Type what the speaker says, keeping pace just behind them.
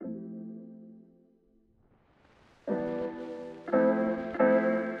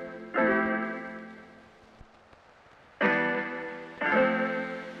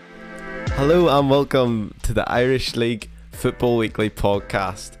Hello and welcome to the Irish League Football Weekly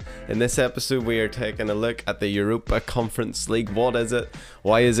podcast. In this episode we are taking a look at the Europa Conference League. What is it?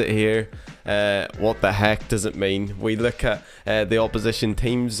 Why is it here? What the heck does it mean? We look at the opposition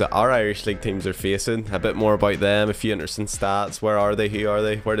teams that our Irish League teams are facing, a bit more about them, a few interesting stats. Where are they? Who are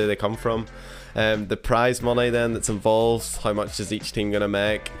they? Where do they come from? The prize money then that's involved, how much is each team going to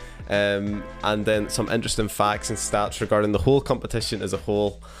make? And then some interesting facts and stats regarding the whole competition as a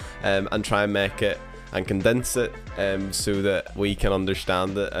whole, and try and make it and condense it so that we can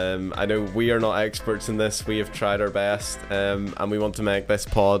understand it. I know we are not experts in this, we have tried our best, and we want to make this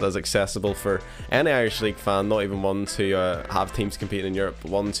pod as accessible for any Irish League fan, not even ones who have teams competing in Europe, but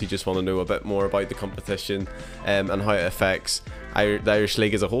ones who just want to know a bit more about the competition and how it affects the Irish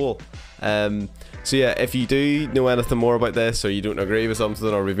League as a whole. So yeah, if you do know anything more about this, or you don't agree with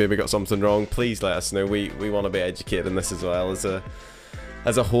something, or we've maybe got something wrong, please let us know. We want to be educated in this as well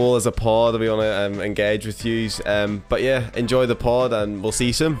as a whole, as a pod. We want to engage with you. But yeah, enjoy the pod and we'll see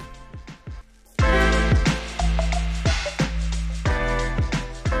you soon.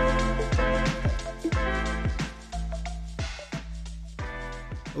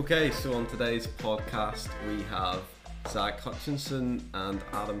 Okay, so on today's podcast we have Zac Hutchinson and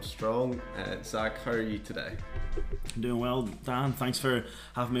Adam Strong. Zac, how are you today? I'm doing well, Dan. Thanks for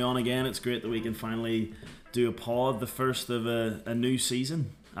having me on again. It's great that we can finally do a pod, the first of a new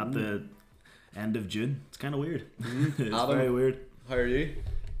season at the end of June. It's kind of weird. It's Adam, very weird. How are you?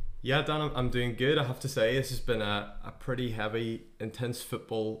 Yeah, Dan, I'm doing good. I have to say this has been a pretty heavy, intense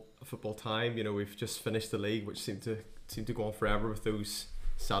football time. You know, we've just finished the league, which seemed to go on forever with those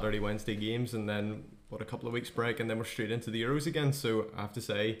Saturday, Wednesday games, and then a couple of weeks break, and then we're straight into the Euros again. So I have to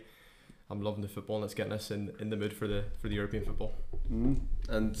say, I'm loving the football, and it's getting us in the mood for the European football.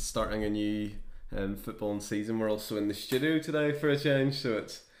 And starting a new football season, we're also in the studio today for a change, so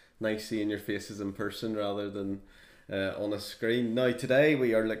it's nice seeing your faces in person rather than on a screen. Now today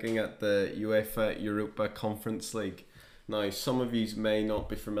we are looking at the UEFA Europa Conference League. Now some of you may not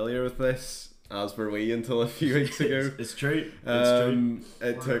be familiar with this, as were we until a few weeks ago. It's true.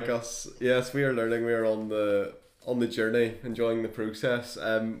 It took us. Yes, we are learning. We are on the journey, enjoying the process.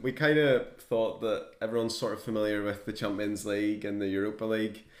 We kind of thought that everyone's sort of familiar with the Champions League and the Europa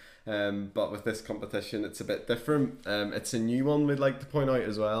League, but with this competition, it's a bit different. It's a new one we'd like to point out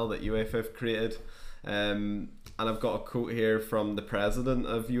as well that UEFA have created. And I've got a quote here from the president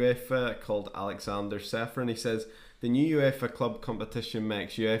of UEFA called Alexander Seferin. He says, "The new UEFA club competition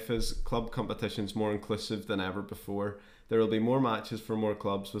makes UEFA's club competitions more inclusive than ever before. There will be more matches for more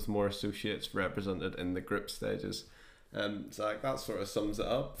clubs with more associates represented in the group stages." Zac, that sort of sums it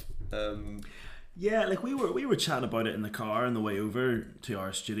up. Yeah, like we were chatting about it in the car on the way over to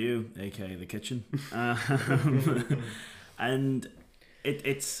our studio, aka the kitchen, and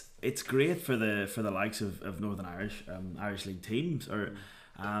it's great for the likes of Northern Irish League teams, or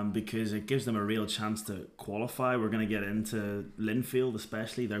because it gives them a real chance to qualify. We're going to get into Linfield,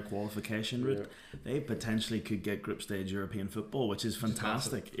 especially their qualification route. Yeah. They potentially could get group stage European football, which is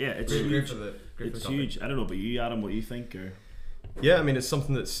fantastic. Yeah, it's huge. It's huge. I don't know about you, Adam, what you think? Or yeah, I mean, it's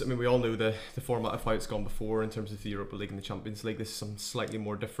something that's, I mean, we all know the format of how it's gone before in terms of the Europa League and the Champions League. This is something slightly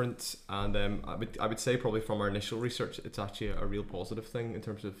more different, and I would say probably from our initial research, it's actually a real positive thing in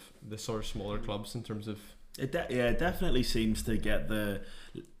terms of the sort of smaller clubs in terms of. It definitely seems to get the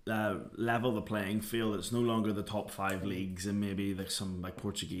level the playing field. It's no longer the top 5 leagues and maybe there's some like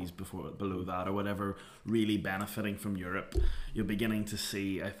Portuguese below that or whatever really benefiting from Europe. You're beginning to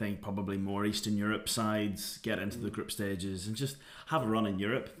see, I think, probably more Eastern Europe sides get into the group stages and just have a run in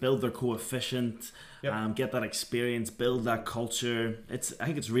Europe, build their coefficient, get that experience, build that culture. I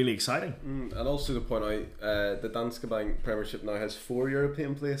think it's really exciting. And also to point out, the Danske Bank Premiership now has 4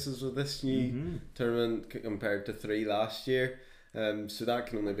 European places with this new tournament compared to 3 last year. So that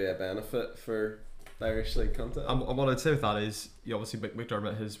can only be a benefit for the Irish League, can't it? And what I'd say with that is, obviously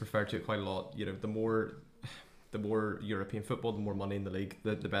McDermott has referred to it quite a lot. You know, the more European football, the more money in the league,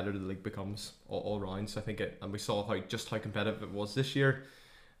 the better the league becomes all round. So I think and we saw how competitive it was this year,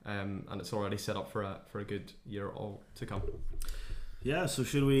 and it's already set up for a good year all to come. Yeah. So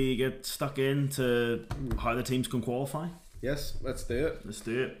should we get stuck into how the teams can qualify? Yes, let's do it.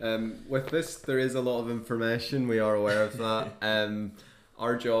 With this, there is a lot of information. We are aware of that.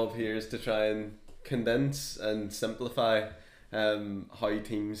 Our job here is to try and condense and simplify how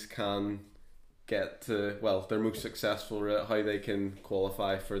teams can get to, well, their most successful route, how they can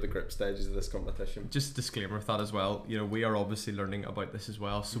qualify for the group stages of this competition. Just a disclaimer with that as well, you know, we are obviously learning about this as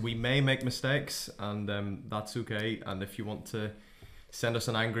well, so we may make mistakes, and that's okay. And if you want to send us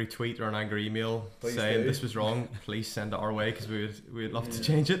an angry tweet or an angry email Please saying do. this was wrong, please send it our way because we'd love to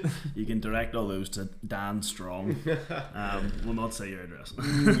change it. You can direct all those to Dan Strong. We'll not say your address.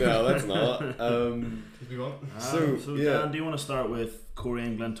 No, that's not. If we want. So yeah. Dan, do you want to start with Corey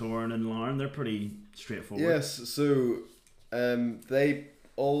and Glentoran and Larne? They're pretty straightforward. Yes, so they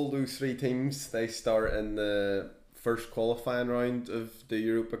all those 3 teams, they start in the first qualifying round of the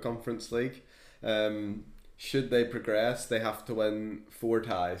Europa Conference League. Should they progress, they have to win 4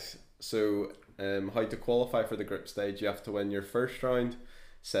 ties. So how to qualify for the group stage, you have to win your first round,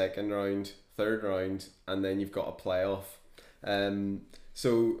 second round, third round, and then you've got a playoff.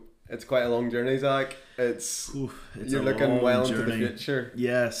 So it's quite a long journey, Zach. It's you're looking well into the future.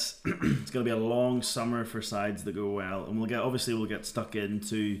 Yes, it's going to be a long summer for sides that go well, and we'll get stuck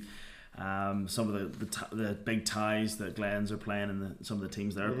into some of the big ties that Glens are playing and some of the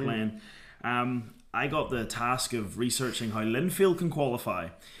teams they're playing. I got the task of researching how Linfield can qualify,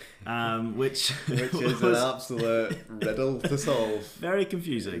 which is an absolute riddle to solve. Very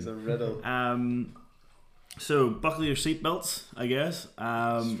confusing. It's a riddle. So buckle your seatbelts, I guess.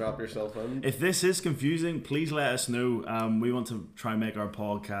 Strap yourself in. If this is confusing, please let us know. We want to try and make our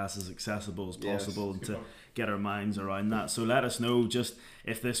podcast as accessible as possible to get our minds around that. So let us know just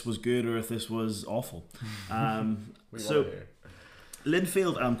if this was good or if this was awful. So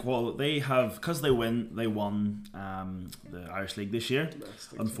Linfield, they have, because they won the Irish League this year,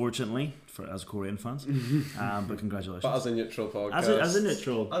 unfortunately, as Korean fans. But congratulations. But as a neutral podcast. As a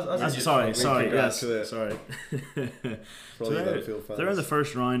neutral. Sorry. So they're in the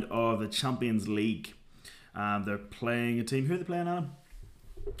first round of the Champions League. They're playing a team. Who are they playing, Adam?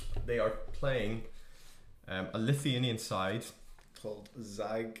 They are playing a Lithuanian side called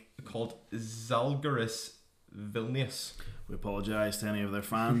Zalgiris Vilnius. We apologise to any of their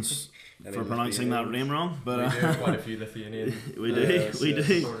fans for pronouncing that name wrong, but we do have quite a few Lithuanian. we do.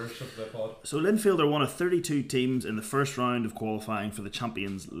 Supporters of the pod. So Linfield are one of 32 teams in the first round of qualifying for the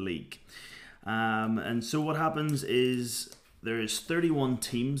Champions League, and so what happens is there is 31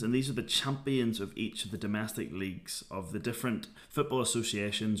 teams, and these are the champions of each of the domestic leagues of the different football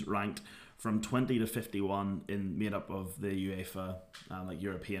associations, ranked from 20 to 51 made up of the UEFA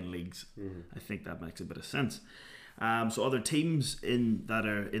European leagues. I think that makes a bit of sense. So other teams that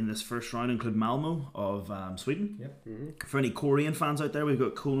are in this first round include Malmo of Sweden. Yep. For any Korean fans out there, we've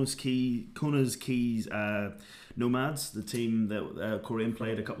got Kona's Keys Nomads, the team that Korean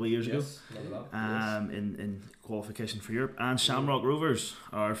played a couple of years ago in qualification for Europe, and Shamrock Rovers,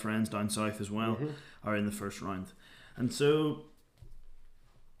 our friends down south as well, are in the first round. So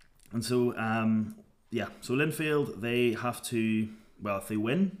Linfield, they have to, if they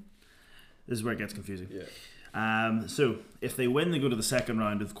win, this is where it gets confusing. So if they win, they go to the second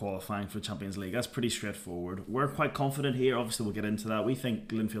round of qualifying for the Champions League. That's pretty straightforward. We're quite confident here. Obviously, we'll get into that. We think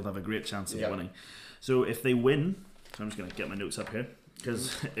Linfield have a great chance of winning. So if they win, so I'm just going to get my notes up here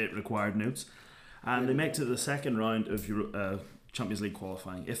because it required notes. And they make it to the second round of Champions League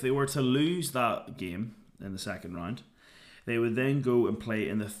qualifying. If they were to lose that game in the second round, they would then go and play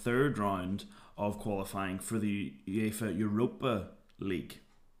in the third round of qualifying for the UEFA Europa League.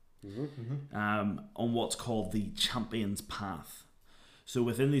 On what's called the Champions Path. So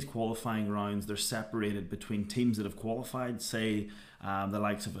within these qualifying rounds, they're separated between teams that have qualified, say the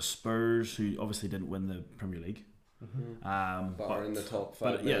likes of a Spurs, who obviously didn't win the Premier League, but are in the top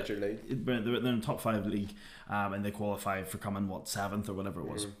 5 major league. They're in the top 5 league, and they qualified for coming 7th or whatever it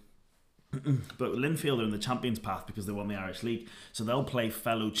was. But Linfield are in the Champions Path because they won the Irish League, so they'll play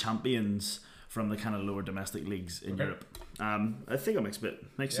fellow champions from the kind of lower domestic leagues in Europe. I think it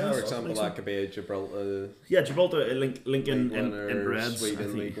makes sense. For example, that could be Gibraltar. Gibraltar, Lincoln, and Reds.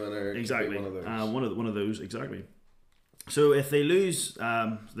 Sweden League winner. Exactly. One of those, exactly. So if they lose,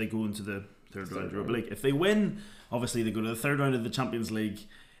 they go into the third round of Europa League. If they win, obviously they go to the third round of the Champions League.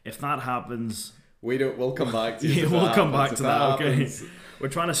 If that happens, we'll come back to you. We'll come back to that. Okay. We're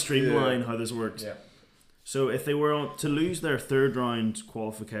trying to streamline how this works. Yeah. So if they were to lose their third round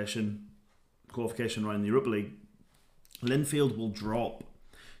qualification round in the Europa League, Linfield will drop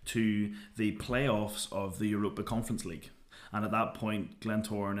to the playoffs of the Europa Conference League, and at that point,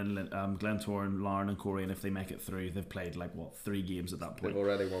 Glentoran, Larne, and Korean, if they make it through, they've played 3 games at that point. They've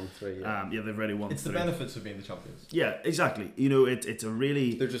already won 3. They've already won. It's 3. the benefits of being the champions. Yeah, exactly. It's a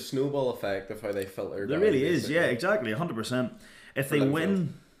really there's a snowball effect of how they filter. There really is. Yeah, exactly, 100%. If they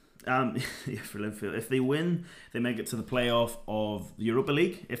win. For Linfield, if they win, they make it to the playoff of the Europa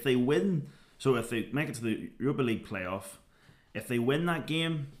League. If they make it to the Europa League playoff, if they win that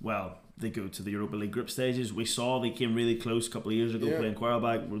game, they go to the Europa League group stages. We saw they came really close a couple of years ago playing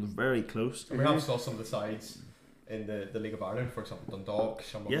Quarelbag. We're very close. And we have saw some of the sides in the League of Ireland, for example, Dundalk,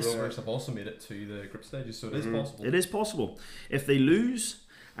 Shamrock Yes. Rovers have also made it to the group stages, so it is possible. It is possible. If they lose,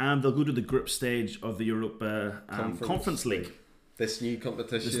 they'll go to the group stage of the Europa Conference League. This new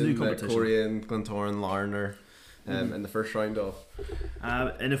competition. Korean, Glentoran, Larner in the first round of.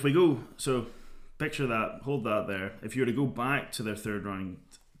 And if we go, so picture that, hold that there. If you were to go back to their third round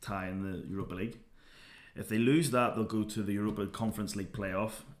tie in the Europa League, if they lose that, they'll go to the Europa Conference League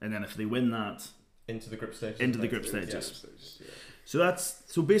playoff, and then if they win that, into the group stages. Yeah.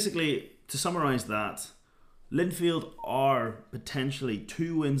 So basically, to summarise that, Linfield are potentially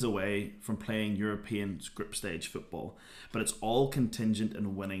 2 wins away from playing European group stage football, but it's all contingent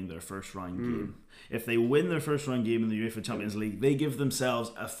in winning their first round game. If they win their first round game in the UEFA Champions League, they give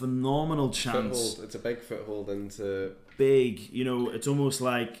themselves a phenomenal chance. It's a big foothold into... Big, it's almost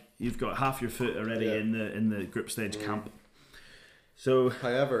like you've got half your foot already in the group stage camp. So,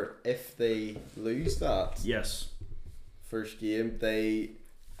 however, if they lose that first game, they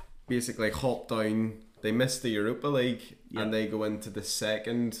basically hop down. They miss the Europa League and they go into the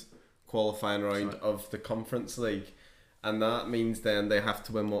second qualifying round of the Conference League, and that means then they have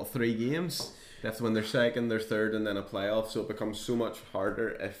to win 3 games. They have to win their second, their third, and then a playoff. So it becomes so much harder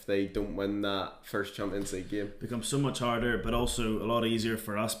if they don't win that first Champions League game. It becomes so much harder, but also a lot easier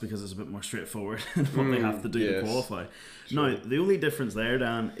for us because it's a bit more straightforward in what they have to do to qualify. Sure. Now, the only difference there,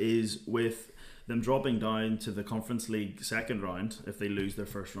 Dan, is with them dropping down to the Conference League second round, if they lose their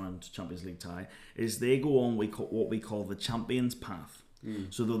first round Champions League tie, is they go on what we call the Champions Path.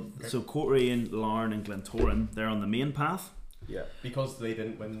 So Korean, Larne and Glentoran, they're on the main path. Yeah, because they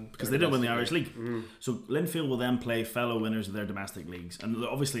didn't win. Because they didn't win the Irish League. So Linfield will then play fellow winners of their domestic leagues, and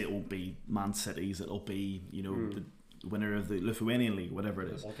obviously it won't be Man City's. It'll be the winner of the Lithuanian League, whatever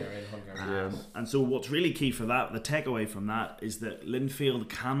it is. Bulgarian, Hungarian. And so what's really key for that, the takeaway from that, is that Linfield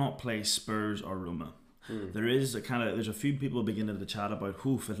cannot play Spurs or Roma. There's a few people beginning to chat about if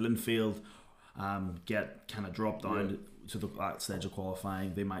Linfield get kind of dropped down to that stage of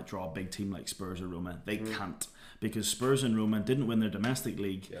qualifying, they might draw a big team like Spurs or Roma. They can't, because Spurs and Roma didn't win their domestic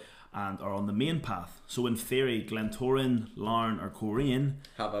league and are on the main path. So in theory, Glentoran, Larne or Korean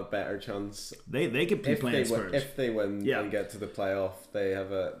have a better chance. They could be playing Spurs. If they win and get to the playoff, they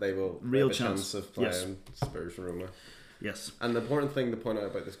will real have a chance of playing Spurs and Roma. Yes. And the important thing to point out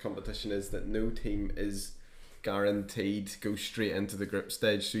about this competition is that no team is guaranteed to go straight into the group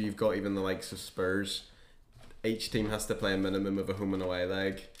stage. So you've got even the likes of Spurs. Each team has to play a minimum of a home and away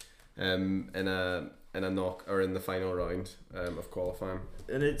leg in a knock or in the final round of qualifying.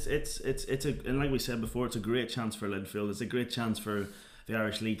 And and like we said before, it's a great chance for Linfield. It's a great chance for the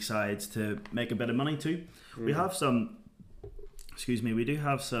Irish League sides to make a bit of money too. We have some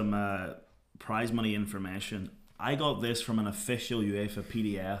prize money information. I got this from an official UEFA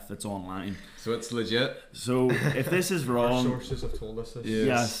PDF that's online. So it's legit. So if this is wrong... Our sources have told us this.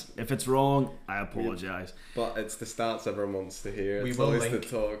 Yes. If it's wrong, I apologise. But it's the stats everyone wants to hear. We it's will always link the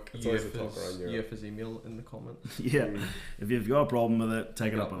talk. It's always the talk around Europe. UEFA's email in the comments. Yeah. If you've got a problem with it,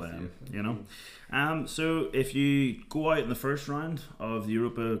 take it up with them. So if you go out in the first round of the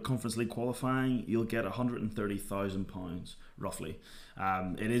Europa Conference League qualifying, you'll get £130,000 roughly.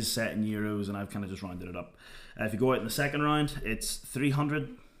 It is set in euros, and I've kind of just rounded it up. If you go out in the second round, it's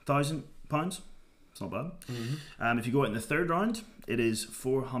 £300,000. It's not bad. If you go out in the third round, it is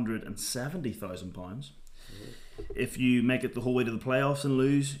 £470,000. If you make it the whole way to the playoffs and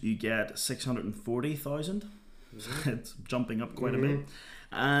lose, you get £640,000. It's jumping up quite a bit.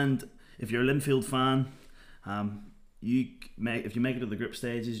 And if you're a Linfield fan, if you make it to the group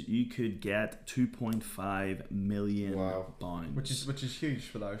stages, you could get £2.5 million. Wow. Which is huge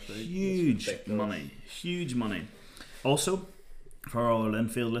for the Irish League. Huge money. Also, for all our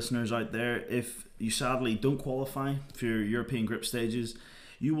Linfield listeners out there, if you sadly don't qualify for your European group stages,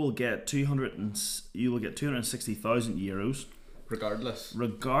 you will get €260,000. Regardless. So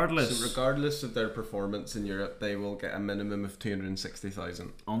regardless of their performance in Europe, they will get a minimum of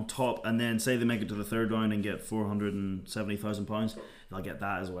 260,000 on top. And then say they make it to the third round and get £470,000, they'll get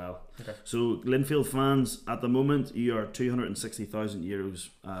that as well. Okay. So Linfield fans, at the moment, you are €260,000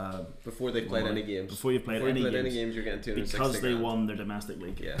 before they've played any games. Before you've played any games, you're getting 260,000 because they won their domestic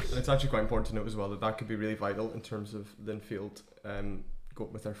league. Yes. And it's actually quite important to note as well that could be really vital in terms of Linfield.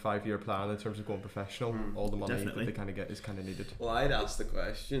 With their 5-year plan in terms of going professional, all the money that they kind of get is kind of needed. Well, I'd ask the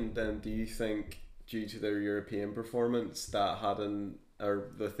question then: do you think, due to their European performance, that had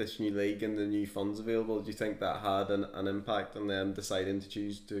with this new league and the new funds available, do you think that had an impact on them deciding to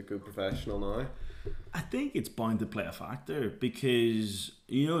choose to go professional now? I think it's bound to play a factor because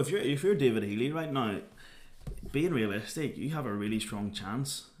if you're David Healy right now, being realistic, you have a really strong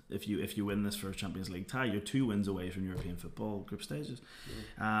chance. if you win this first Champions League tie, you're 2 wins away from European football group stages.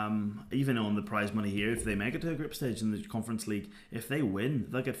 Even on the prize money here, if they make it to a group stage in the Conference League, if they win,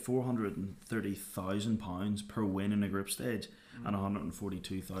 they'll get £430,000 per win in a group stage, and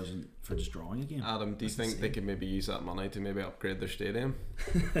 142,000 for just drawing a game. Adam, do you think they could maybe use that money to maybe upgrade their stadium?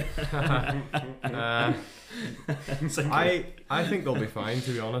 I think they'll be fine,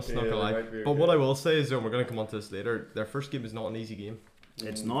 to be honest, not gonna lie. But what I will say is, and we're going to come on to this later, their first game is not an easy game.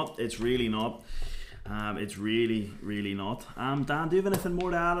 It's not. It's really not. It's really, really not. Dan, do you have anything more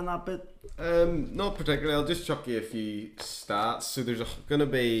to add on that bit? Not particularly. I'll just chuck you a few stats. So there's going to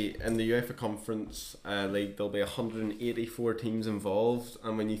be, in the UEFA Conference League, there'll be 184 teams involved,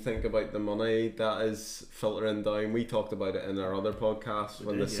 and when you think about the money that is filtering down, we talked about it in our other podcast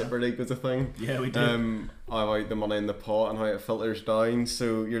when the Super League was a thing. Yeah, we did. About the money in the pot and how it filters down.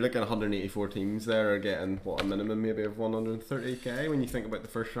 So you're looking at 184 teams there are getting a minimum maybe of 130k when you think about the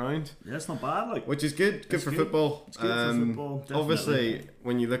first round. Yeah, it's not bad. Which is good for football. It's good for football. Definitely. Obviously,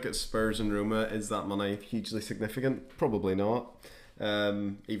 when you look at Spurs and Roma, is that money hugely significant? Probably not.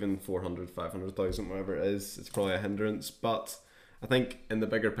 Even 400, 500,000, whatever it is, it's probably a hindrance. But I think in the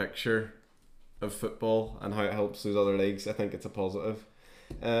bigger picture of football and how it helps those other leagues, I think it's a positive.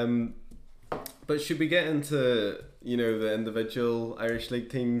 But should we get into the individual Irish League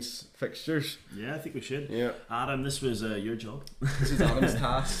teams fixtures? Yeah, I think we should. Yeah, Adam, this was your job. This is Adam's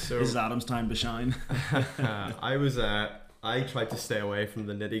task. So. This is Adam's time to shine. I tried to stay away from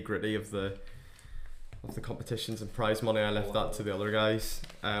the nitty gritty of the competitions and prize money. I left that to the other guys.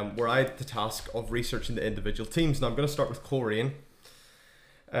 Where I had the task of researching the individual teams. Now I'm going to start with Coleraine.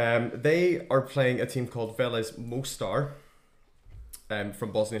 They are playing a team called Velez Mostar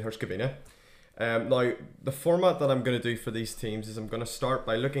from Bosnia and Herzegovina. Now, the format that I'm going to do for these teams is I'm going to start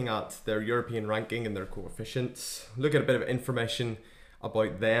by looking at their European ranking and their coefficients, look at a bit of information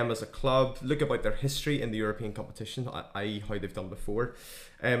about them as a club, look about their history in the European competition, i.e. how they've done before,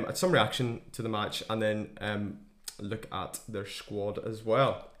 at some reaction to the match, and then look at their squad as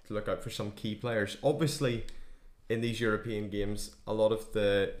well, to look out for some key players. Obviously, in these European games, a lot of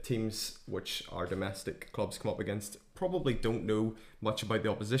the teams which our domestic clubs come up against probably don't know much about the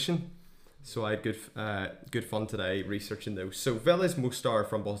opposition. So I had good fun today researching those. So Velez Mostar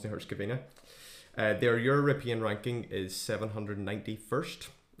from Bosnia and Herzegovina. Their European ranking is 791st.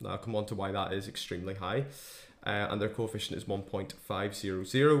 I'll come on to why that is extremely high. And their coefficient is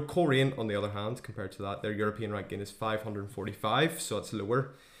 1.500. Coleraine, on the other hand, compared to that, their European ranking is 545, so it's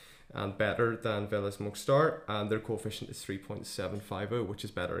lower and better than Velez Mostar. And their coefficient is 3.750, which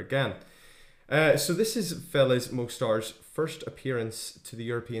is better again. So this is Velez Mostar's first appearance to the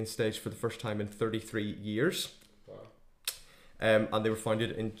European stage for the first time in 33 years. Wow. And they were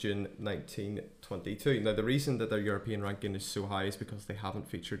founded in June 1922. Now, the reason that their European ranking is so high is because they haven't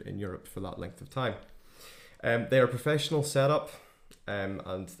featured in Europe for that length of time. They are a professional setup, and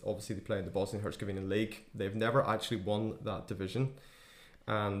obviously they play in the Bosnia and Herzegovina League. They've never actually won that division,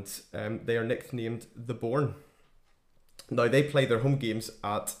 and they are nicknamed the Born. Now, they play their home games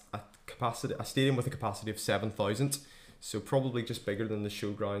at a stadium with a capacity of 7,000, so probably just bigger than the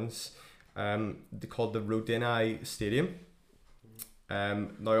showgrounds. They're called the Rodinai Stadium.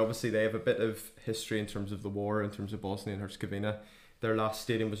 Now obviously they have a bit of history in terms of the war, in terms of Bosnia and Herzegovina. Their last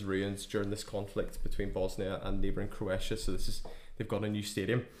stadium was ruined during this conflict between Bosnia and neighbouring Croatia, so they've got a new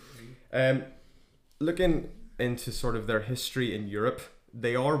stadium. Looking into sort of their history in Europe,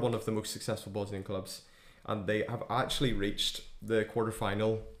 they are one of the most successful Bosnian clubs, and they have actually reached the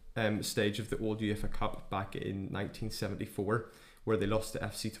quarter-final stage of the old UEFA Cup back in 1974, where they lost to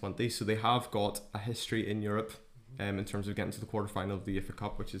FC20. So they have got a history in Europe in terms of getting to the quarter-final of the UEFA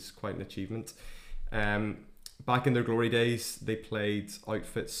Cup, which is quite an achievement. Back in their glory days, they played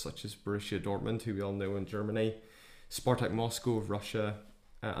outfits such as Borussia Dortmund, who we all know in Germany, Spartak Moscow of Russia,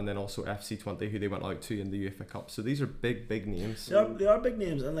 and then also FC20, who they went out to in the UEFA Cup. So these are big names. They are big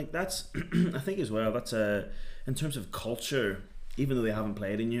names, and that's I think as well, that's in terms of culture. Even though they haven't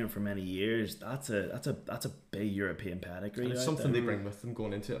played in Europe for many years, that's a big European pedigree. And it's something they bring with them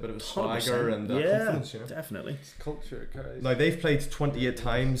going into it, a bit of a swagger and confidence. Definitely. It's culture, guys. Now they've played 28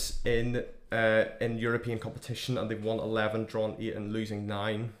 times in European competition, and they've won 11, drawn 8, and losing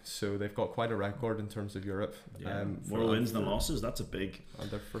 9. So they've got quite a record in terms of Europe. Yeah. More wins than losses. That's a big.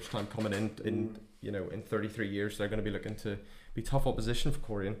 And their first time coming in 33 years, they're going to be looking to be tough opposition for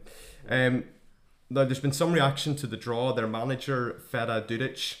Coleraine. Now, there's been some reaction to the draw. Their manager, Feda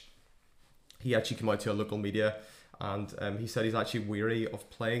Dudic, he actually came out to a local media, and he said he's actually weary of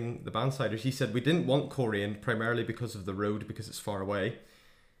playing the Bandsiders. He said, "We didn't want Coleraine primarily because of the road, because it's far away.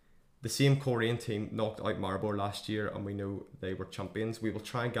 The same Korean team knocked out Maribor last year, and we know they were champions. We will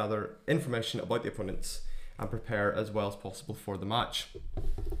try and gather information about the opponents and prepare as well as possible for the match.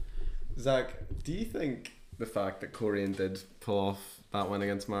 Zach, do you think the fact that Korean did pull off that win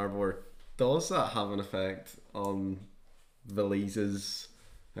against Maribor, does that have an effect on Valise's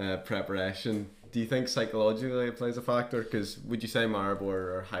preparation? Do you think psychologically it plays a factor? Because would you say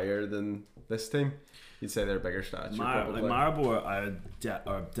Maribor are higher than this team? You'd say they're a bigger stature. Maribor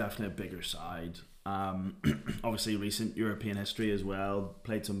are definitely a bigger side. Obviously, recent European history as well.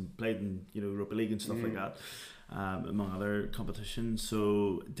 Played in Europa League and stuff like that, among other competitions.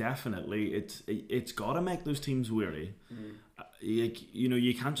 So definitely, it's got to make those teams weary.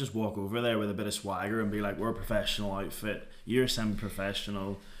 You can't just walk over there with a bit of swagger and be like, we're a professional outfit. You're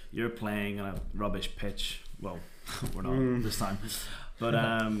semi-professional. You're playing on a rubbish pitch. Well, we're not this time, but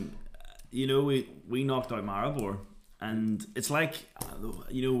we knocked out Maribor, and it's like,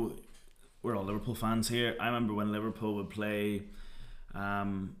 we're all Liverpool fans here. I remember when Liverpool would play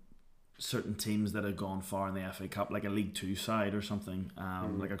certain teams that had gone far in the FA Cup, like a League Two side or something,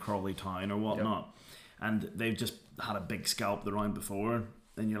 like a Crawley Town or whatnot, and they've just had a big scalp the round before.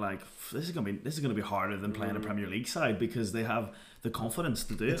 And you're like, this is gonna be harder than playing a Premier League side, because they have the confidence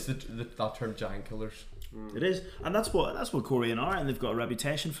to do it. It's that term, giant killers. It is, and that's what Korean are, and they've got a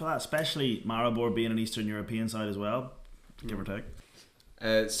reputation for that, especially Maribor being an Eastern European side as well, give or take.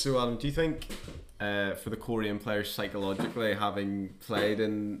 So Adam, do you think for the Korean players psychologically, having played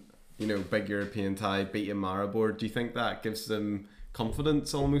in big European tie, beating Maribor, do you think that gives them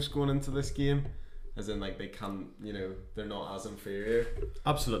confidence almost going into this game? As in, like, they can't, they're not as inferior.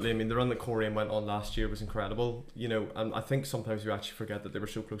 Absolutely. I mean, the run that Korean went on last year was incredible. And I think sometimes we actually forget that they were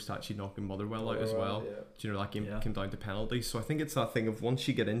so close to actually knocking Motherwell out as well. Yeah. That game came down to penalties. So I think it's that thing of once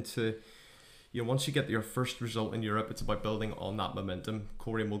you get your first result in Europe, it's about building on that momentum.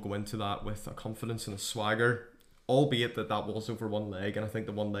 Korean will go into that with a confidence and a swagger, albeit that was over one leg, and I think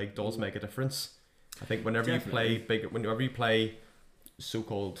the one leg does make a difference. I think whenever you play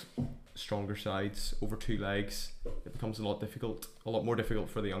so-called stronger sides over two legs, it becomes a lot more difficult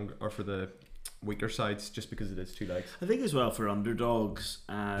for the weaker sides, just because it is two legs. I think as well for underdogs,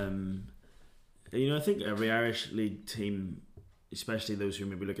 I think every Irish League team, especially those who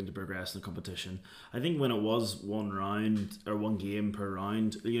may be looking to progress in the competition, I think when it was one round or one game per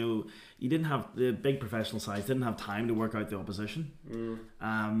round, you didn't have, the big professional sides didn't have time to work out the opposition.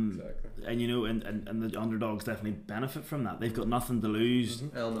 Exactly. And the underdogs definitely benefit from that. They've got nothing to lose.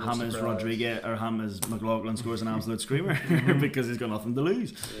 James Rodriguez or James McLaughlin scores an absolute screamer because he's got nothing to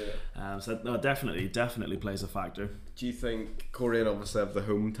lose. So no, definitely plays a factor. Do you think Korean obviously have the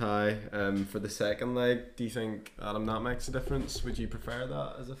home tie for the second leg? Do you think, Adam, that makes a difference? Would you prefer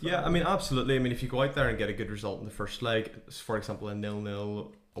that as a fan? Yeah, I mean, absolutely. I mean, if you go out there and get a good result in the first leg, for example, a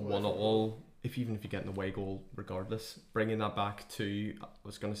 0-0, a 1-1, even if you get an away goal, regardless, bringing that back to, I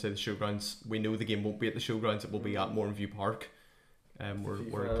was going to say the showgrounds. We know the game won't be at the showgrounds; it will be at Mourneview Park, where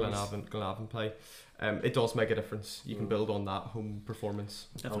Glenavon play. It does make a difference. You can build on that home performance.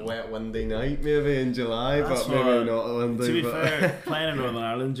 Definitely. A wet windy night maybe in July, but maybe not a windy. To be fair, playing in Northern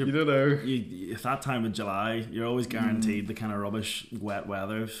Ireland, you don't know. If that time of July, you're always guaranteed the kind of rubbish wet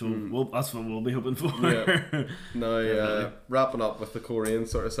weather. So that's what we'll be hoping for. Yeah. Now, wrapping up with the Korean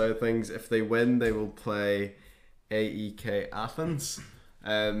sort of side of things, if they win, they will play AEK Athens.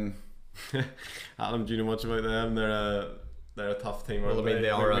 Adam, do you know much about them? They're a tough team. Well, I mean,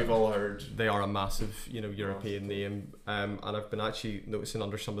 we've all heard they are a massive, European name. And I've been actually noticing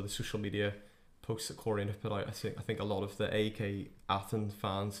under some of the social media posts that Korean have put out, I think a lot of the AEK Athens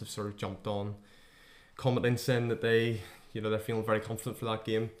fans have sort of jumped on, commenting saying that they're feeling very confident for that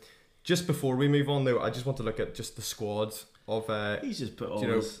game. Just before we move on, though, I just want to look at just the squad of. He's just put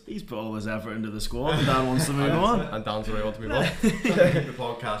all his effort into the squad, and Dan wants to move on. And Dan's already want to move on. Keep the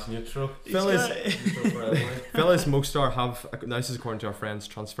podcast neutral. Phil is Mostar have, now this is according to our friends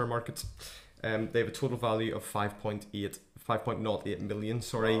Transfer Market, they have a total value of 5.08 million,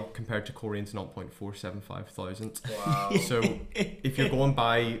 compared to Korean's 0.475 thousand. Wow. So if you're going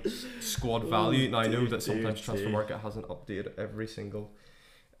by squad value, now I know that sometimes Transfer Market hasn't updated every single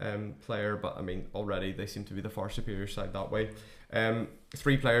player, but I mean, already they seem to be the far superior side that way.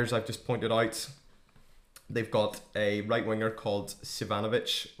 3 players I've just pointed out. They've got a right winger called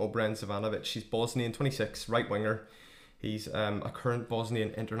Obren Sivanovic. He's Bosnian, 26, right winger. He's a current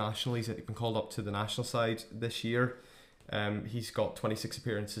Bosnian international. He's been called up to the national side this year. He's got 26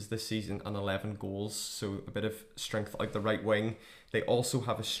 appearances this season and 11 goals, so a bit of strength out the right wing. They also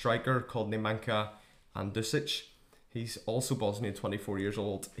have a striker called Nemanka Andusic. He's also Bosnian, 24 years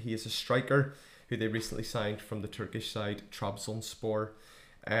old. He is a striker who they recently signed from the Turkish side Trabzonspor.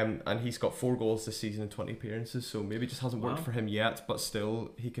 And he's got 4 goals this season in 20 appearances, so maybe it just hasn't worked for him yet, but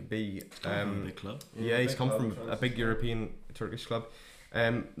still he could be a big club. Yeah, he's come from a big European Turkish club.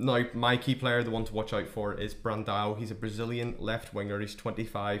 Now my key player, the one to watch out for, is Brandao. He's a Brazilian left winger. He's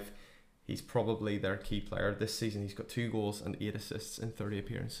 25. He's probably their key player this season. He's got 2 goals and 8 assists in 30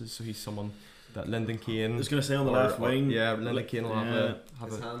 appearances, so he's someone that Lyndon Kane, I was going to say on the left wing. Yeah, Lyndon Kane will have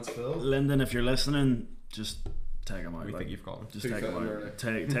his a hands full. Lyndon, if you're listening, just take him out. We think you've got him. Just take him out.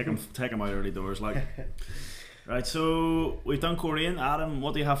 Take him out early doors, like. Right, so we've done Korean. Adam,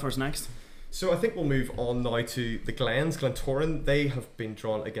 what do you have for us next? So I think we'll move on now to the Glens. Glentoran, they have been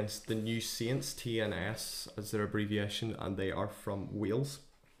drawn against the New Saints, TNS as their abbreviation, and they are from Wales.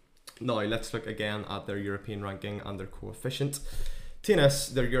 Now let's look again at their European ranking and their coefficient.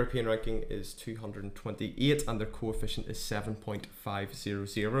 TNS, their European ranking is 228 and their coefficient is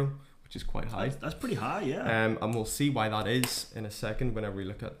 7.500, which is quite high. That's pretty high, yeah. And we'll see why that is in a second whenever we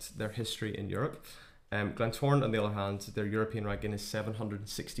look at their history in Europe. Glentoran, on the other hand, their European ranking is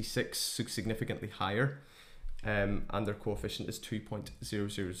 766, so significantly higher. And their coefficient is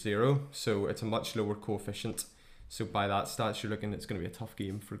 2.000, so it's a much lower coefficient. So by that stats, you're looking, it's going to be a tough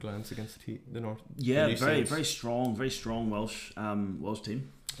game for Glens against the North. Yeah, very strong Welsh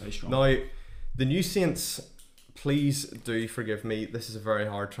team. Very strong. Now, the New Saints, please do forgive me. This is a very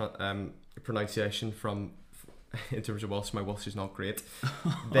hard pronunciation in terms of Welsh. My Welsh is not great.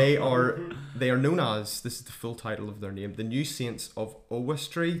 They are known as, this is the full title of their name, the New Saints of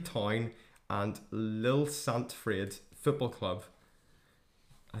Owestry Town and Lille Santfred Football Club.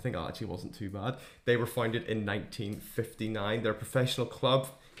 I think that actually wasn't too bad. They were founded in 1959. They're a professional club.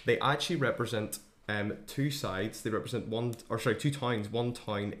 They actually represent 2 sides. They represent two towns. One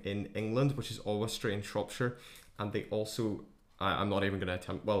town in England, which is Owestry in Shropshire, and they also, I'm not even going to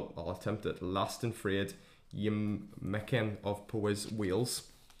attempt. Well, I'll attempt it. Lastonfraid Ymyken of Powys,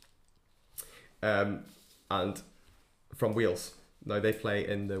 Wales, and from Wales. Now they play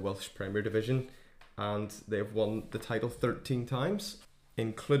in the Welsh Premier Division, and they've won the title 13 times.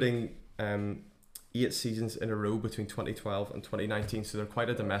 Including 8 seasons in a row between 2012 and 2019, so they're quite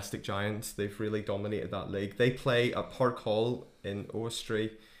a domestic giant. They've really dominated that league. They play at Park Hall in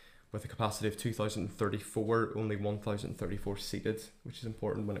Owestry with a capacity of 2,034, only 1,034 seated, which is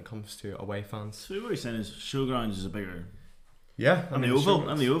important when it comes to away fans. So what you're saying is Showgrounds is a bigger... Yeah, and the oval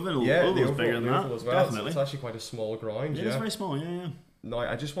is bigger than that. As well. Definitely. It's actually quite a small ground. Yeah, it's very small, yeah. Now,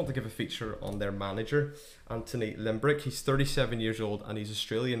 I just want to give a feature on their manager, Anthony Limbrick. He's 37 years old and he's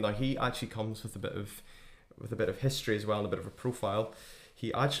Australian. Now, he actually comes with a bit of history as well and a bit of a profile.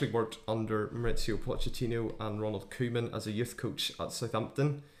 He actually worked under Maurizio Pochettino and Ronald Koeman as a youth coach at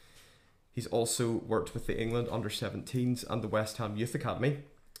Southampton. He's also worked with the England under-17s and the West Ham Youth Academy,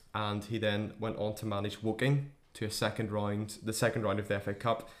 and he then went on to manage Woking to the second round of the FA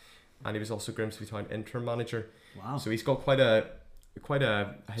Cup, and he was also Grimsby Town interim manager. Wow! So he's got quite a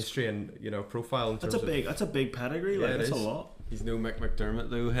history and profile. That's a big pedigree. Yeah, that's a lot. He's no Mick McDermott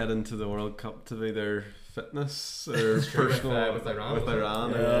though, heading to the World Cup to be their fitness or personal with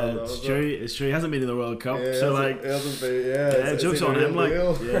Iran. Yeah, it's true. It's true. He hasn't been in the World Cup, yeah, so it hasn't been. Jokes on him. Like,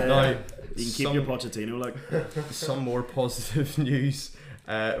 Now, you can keep your Pochettino. Like, some more positive news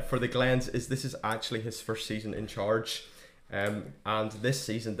for the Glens is this is actually his first season in charge, and this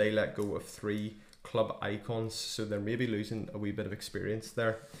season they let go of 3 club icons, so they're maybe losing a wee bit of experience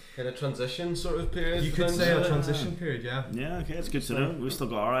there. In a transition sort of period. You could say a transition period, yeah. Yeah, okay, it's good to know. We've still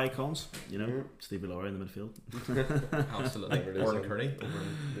got our icons, Stevie Laurie in the midfield. Absolutely. Oren Kearney,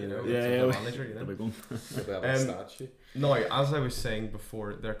 manager, the big one. Now, as I was saying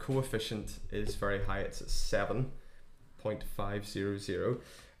before, their coefficient is very high. It's at 7.500,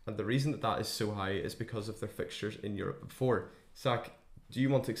 and the reason that is so high is because of their fixtures in Europe before. Zach, do you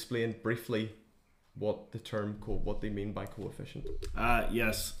want to explain briefly what they mean by coefficient?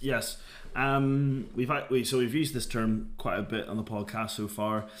 Yes. We've used this term quite a bit on the podcast so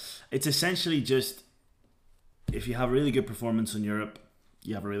far. It's essentially just if you have a really good performance in Europe,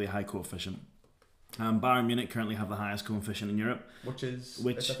 you have a really high coefficient. Bayern Munich currently have the highest coefficient in Europe, which I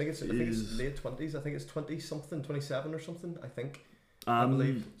think it's late 20s. I think it's 20 something, 27 or something. I think. I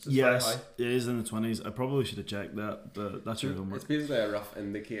believe. So yes, it is in the 20s. I probably should have checked that, but that's your homework. It's basically a rough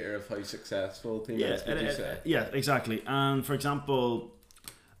indicator of how successful a team is, would you say? Yeah, exactly. And for example,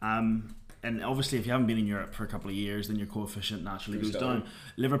 and obviously if you haven't been in Europe for a couple of years, then your coefficient naturally goes down.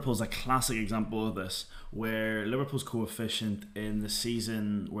 Liverpool's a classic example of this, where Liverpool's coefficient in the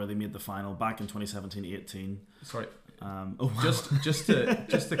season where they made the final back in 2017-18. Sorry. Just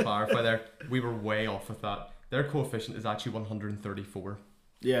to clarify there, we were way off with that. Their coefficient is actually 134.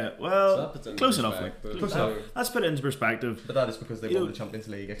 Yeah, So well, that puts it into close enough. perspective. Close enough. Let's put it into perspective. But that is because they You won know, the Champions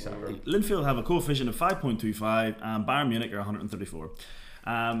League, etc. Linfield have a coefficient of 5.25 and Bayern Munich are 134.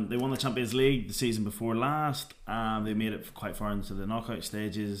 They won the Champions League the season before last. They made it quite far into the knockout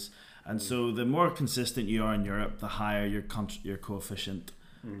stages. And so the more consistent you are in Europe, the higher your coefficient,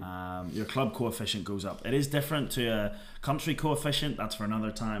 your club coefficient goes up. It is different to a country coefficient. That's for another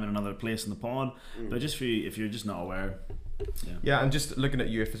time and another place in the pod. But just for you, if you're just not aware. Yeah, and just looking at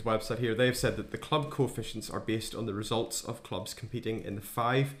UEFA's website here, they've said that the club coefficients are based on the results of clubs competing in the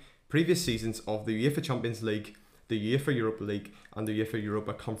 5 previous seasons of the UEFA Champions League, the UEFA Europa League, and the UEFA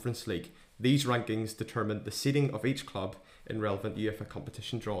Europa Conference League. These rankings determine the seeding of each club in relevant UEFA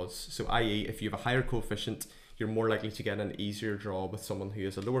competition draws. So, i.e., if you have a higher coefficient, you're more likely to get an easier draw with someone who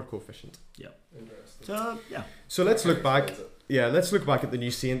has a lower coefficient. Yeah. Interesting. So, yeah. So let's look back. Yeah, let's look back at the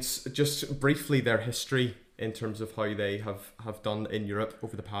New Saints. Just briefly, their history in terms of how they have done in Europe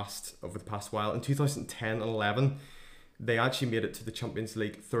over the past while. In 2010 and 11, they actually made it to the Champions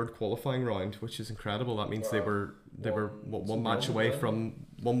League third qualifying round, which is incredible. That means they were one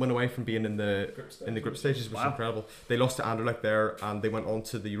win away from being in the group stages, which is incredible. They lost to Anderlecht there, and they went on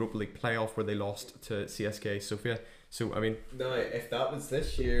to the Europa League playoff where they lost to CSKA Sofia. So I mean, now if that was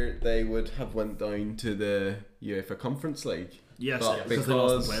this year, they would have went down to the UEFA Conference League. Yes, but because they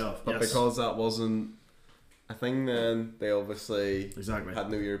lost the playoff. Because that wasn't a thing, then they obviously Exactly.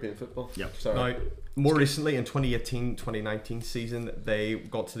 had no European football. Yep. Sorry. now more recently in 2018-2019 season, they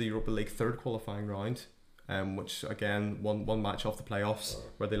got to the Europa League third qualifying round, which again one match off the playoffs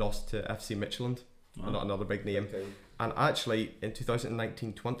where they lost to FC Midtjylland, another big name. Okay. And actually in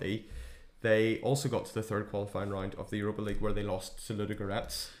 2019-20, they also got to the third qualifying round of the Europa League where they lost to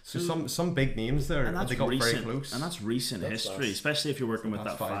Ludogorets. So some big names there, and they got very close. And that's recent history, nice. especially if you're working with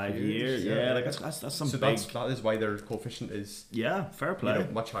that 5 years. years. Yeah, like that's some so big. that is why their coefficient is Fair play.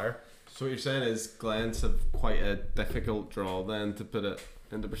 much higher. So what you're saying is Glens have quite a difficult draw then, to put it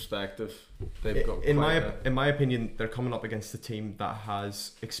into perspective. They've got in my opinion, they're coming up against a team that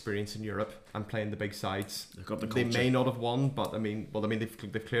has experience in Europe and playing the big sides. They've got the They culture. may not have won, but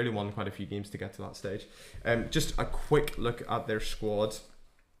they've clearly won quite a few games to get to that stage. Just a quick look at their squad.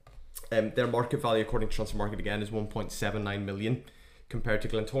 Their market value according to Transfer Market again is 1.79 million compared to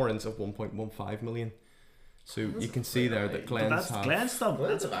Glentoran's of 1.15 million. So you can see there that Glens have. Glens stuff.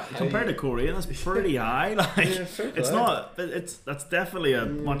 Glens have a high- Compared to Korea, that's pretty high. Like fair it's play. not. That's definitely a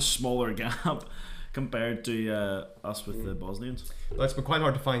much smaller gap compared to us with the Bosnians. Well, it's been quite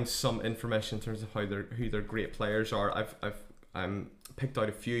hard to find some information in terms of who their great players are. I've picked out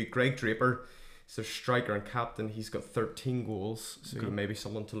a few. Greg Draper is their striker and captain. He's got 13 goals, so he may be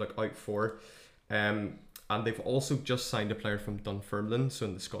someone to look out for. And they've also just signed a player from Dunfermline, so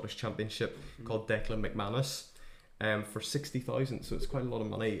in the Scottish Championship, called Declan McManus, for 60,000. So it's quite a lot of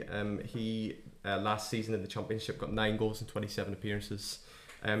money. He last season in the Championship got 9 goals in 27 appearances.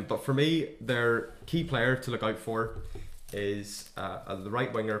 But for me, their key player to look out for is the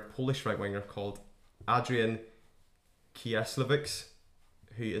right winger, Polish right winger called Adrian Kieslewicz,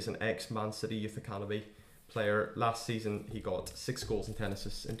 who is an ex-Man City Youth Academy player. Last season he got 6 goals and 10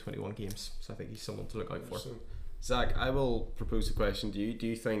 assists in 21 games, so I think he's someone to look out for. Zach, I will propose a question to you. Do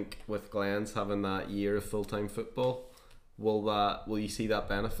you think with Glens having that year of full-time football, will you see that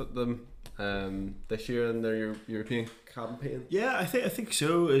benefit them this year in their European campaign? Yeah, I think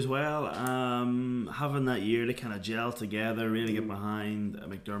so as well. Having that year to kind of gel together, really get behind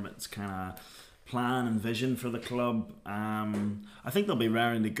McDermott's kind of plan and vision for the club. I think they'll be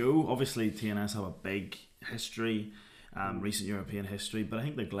raring to go. Obviously, TNS have a big history, recent European history, but I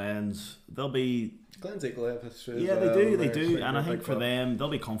think the Glens, they'll be. Glens equally have history. Yeah, as well. they They're do, and I a think big for club. them, they'll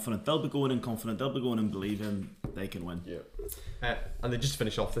be confident. They'll be going in confident. They'll be going in believing they can win. Yeah. And they just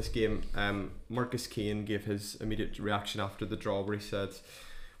finish off this game. Marcus Keane gave his immediate reaction after the draw, where he said,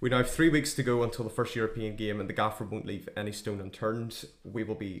 "We now have 3 weeks to go until the first European game, and the gaffer won't leave any stone unturned. We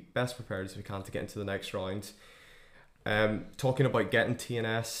will be best prepared as we can to get into the next round." Talking about getting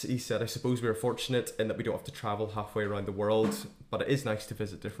TNS, he said, "I suppose we are fortunate in that we don't have to travel halfway around the world, but it is nice to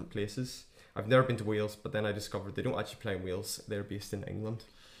visit different places. I've never been to Wales, but then I discovered they don't actually play in Wales. They're based in England."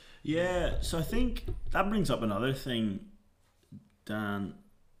 Yeah, so I think that brings up another thing, Dan.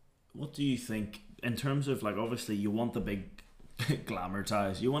 What do you think in terms of, like, obviously you want the big glamour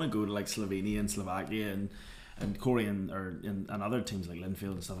ties. You want to go to like Slovenia and Slovakia and Korean and other teams like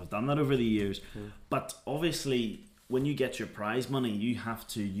Linfield and stuff have done that over the years. But obviously when you get your prize money, you have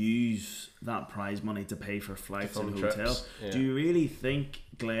to use that prize money to pay for flights and trips. hotels. Yeah. Do you really think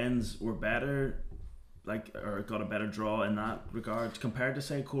Glens were better or got a better draw in that regard compared to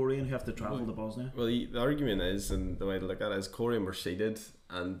say Korean, who have to travel to Bosnia? Well, the argument is, and the way to look at it is, Korean were seeded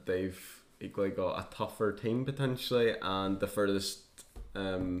and they've equally got a tougher team potentially and the furthest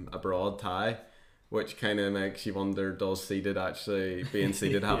abroad tie, which kind of makes you wonder, does seeded actually being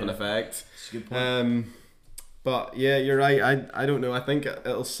seeded have an effect? That's a good point. But yeah, you're right. I don't know. I think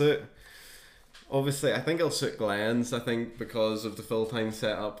it'll suit. Obviously, I think it'll suit Glens. I think because of the full time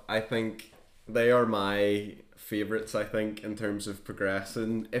setup. I think they are my favourites. I think in terms of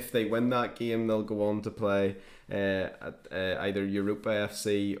progressing. If they win that game, they'll go on to play at either Europa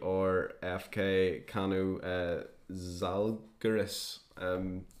FC or FK Kanu Zalgiris.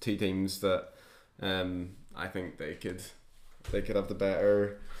 Two teams that I think they could have the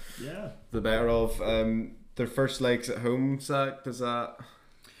better of. Their first legs at home, Zach, does that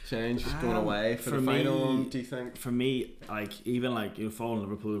change? Just going away for the final one, do you think? For me, following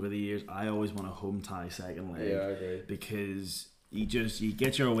Liverpool over the years, I always want a home tie second leg. Yeah, I agree. Because you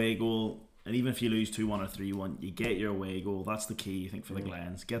get your away goal, and even if you lose 2-1 or 3-1, you get your away goal. That's the key, I think, for the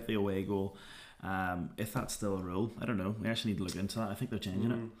Glens. Get the away goal. If that's still a rule, I don't know. We actually need to look into that. I think they're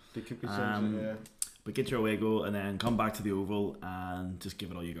changing it. They could be changing, yeah. But get your away goal and then come back to the Oval and just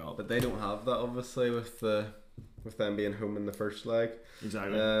give it all you got. But they don't have that, obviously, with them being home in the first leg.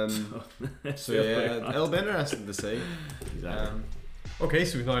 Exactly. So yeah, it'll be interesting to see. Exactly. Okay,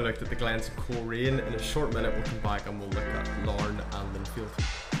 so we've now looked at the Glens and Korean. In a short minute, we'll come back and we'll look at Larne and Linfield.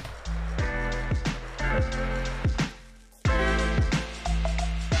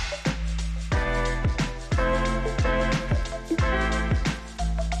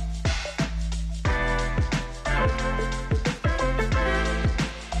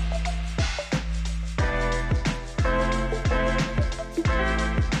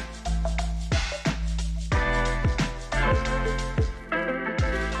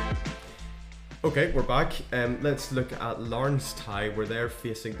 Okay, we're back. Let's look at Larne's tie, where they're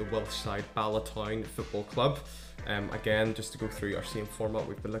facing the Welsh side Ballatown Football Club. Again, just to go through our same format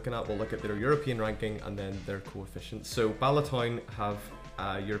we've been looking at, we'll look at their European ranking and then their coefficients. So Ballatown have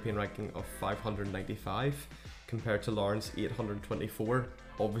a European ranking of 595 compared to Larne's 824.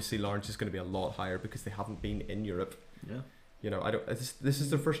 Obviously, Larne's is going to be a lot higher because they haven't been in Europe. Yeah. You know, this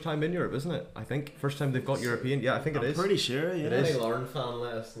is their first time in Europe, isn't it? I think first time they've got European. Yeah, I think it is. I'm pretty sure. Yeah. It is. Any Larne fan,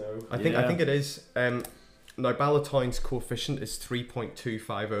 let us know. I think it is. Now Ballatown's coefficient is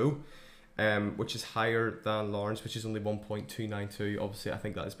 3.250, which is higher than Larne's, which is only 1.292. Obviously, I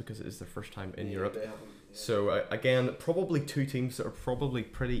think that is because it is their first time in Europe. So again, probably two teams that are probably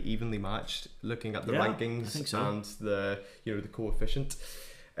pretty evenly matched, looking at the rankings and the the coefficient.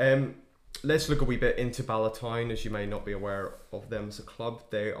 Let's look a wee bit into Ballatown. As you may not be aware of them as a club,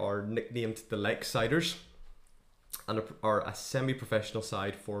 they are nicknamed the Lakesiders and are a semi-professional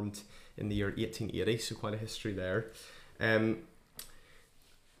side formed in the year 1880, so quite a history there. They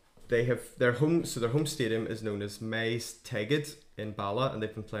have their home stadium is known as Maes Tegid in Bala, and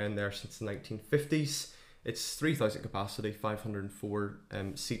they've been playing there since the 1950s. It's 3,000 capacity, 504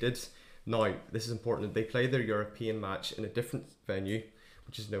 seated. Now, this is important. They play their European match in a different venue,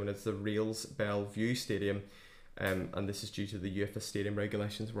 which is known as the Reals Bellevue Stadium, and this is due to the UEFA stadium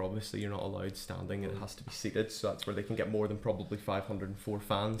regulations, where obviously you're not allowed standing and it has to be seated, so that's where they can get more than probably 504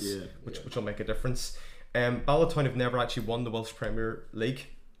 fans, which will make a difference. Ballatown have never actually won the Welsh Premier League,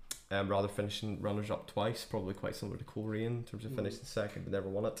 rather finishing runners-up twice, probably quite similar to Korean in terms of finishing second, but never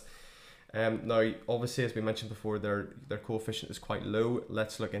won it. Now, obviously, as we mentioned before, their coefficient is quite low.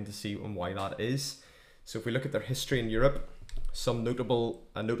 Let's look into see why that is. So if we look at their history in Europe, a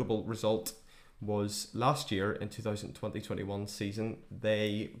notable result was last year in 2020-21 season.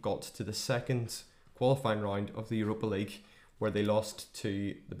 They got to the second qualifying round of the Europa League, where they lost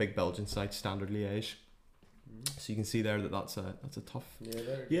to the big Belgian side Standard Liège. So you can see there that's a tough.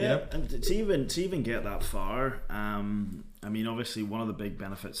 And to even get that far, I mean, obviously one of the big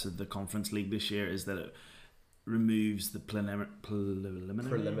benefits of the Conference League this year is that it removes the preliminary.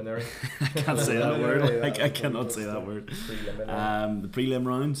 I can't say that word. I cannot say that word. The prelim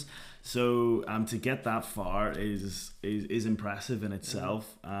rounds. So to get that far is impressive in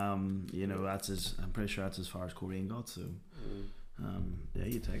itself. I'm pretty sure that's as far as Korean got. So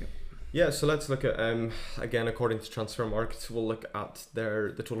you take it. Yeah, so let's look at again, according to Transfer Market, we'll look at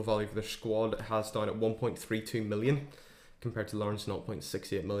the total value of their squad. It has down at 1.32 million compared to Lawrence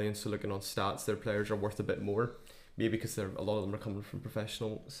 0.68 million. So looking on stats, their players are worth a bit more, maybe because a lot of them are coming from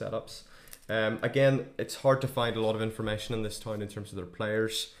professional setups. Again, it's hard to find a lot of information in this town in terms of their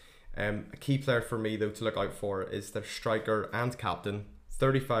players. A key player for me though to look out for is their striker and captain,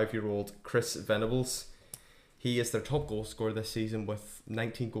 35-year-old Chris Venables. He is their top goal scorer this season with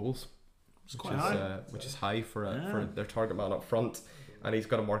 19 goals. which is high for their target man up front, and he's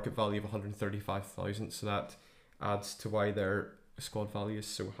got a market value of 135,000. So that adds to why their squad value is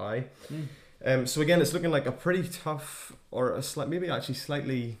so high. So again, it's looking like a pretty tough, or maybe actually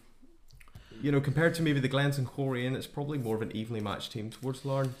slightly, compared to maybe the Glens and Coleraine, it's probably more of an evenly matched team towards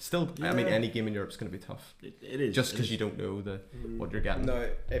Larne. Still, I mean, any game in Europe is going to be tough. It is. Just because you don't know what you're getting. Now,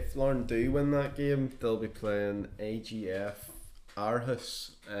 if Larne do win that game, they'll be playing AGF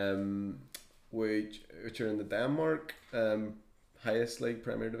Aarhus, which are in the Denmark highest league,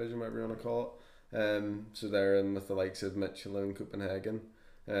 Premier Division, whatever you want to call it. So they're in with the likes of Midtjylland and Copenhagen.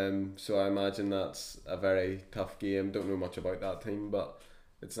 So I imagine that's a very tough game. Don't know much about that team, but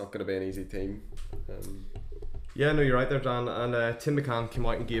it's not going to be an easy team. Yeah, no, you're right there, Dan. And Tim McCann came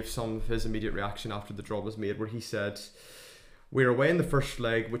out and gave some of his immediate reaction after the draw was made, where he said, "We're away in the first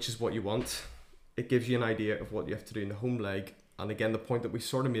leg, which is what you want. It gives you an idea of what you have to do in the home leg." And again, the point that we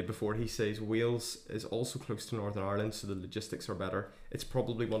sort of made before, he says Wales is also close to Northern Ireland, so the logistics are better. It's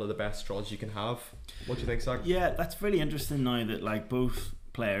probably one of the best draws you can have. What do you think, Zac? Yeah, that's really interesting now that both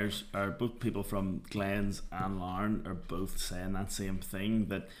players, or both people from Glens and Larne, are both saying that same thing,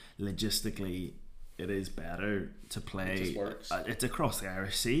 that logistically it is better to play. It just works. It's across the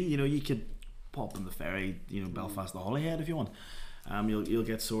Irish Sea. You could pop in the ferry, Belfast to Holyhead if you want. You'll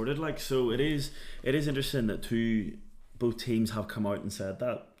get sorted. So it is interesting that both teams have come out and said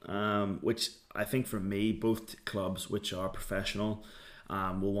that, which I think for me, both clubs which are professional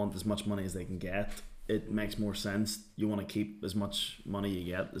will want as much money as they can get. It makes more sense. You want to keep as much money you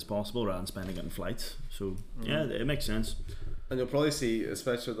get as possible rather than spending it on flights. So yeah, it makes sense. And you'll probably see,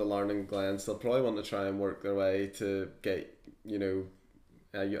 especially with the Larne and Glens, they'll probably want to try and work their way to get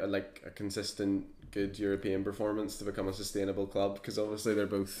a consistent good European performance to become a sustainable club, because obviously they're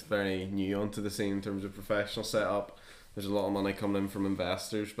both very new onto the scene in terms of professional setup. There's a lot of money coming in from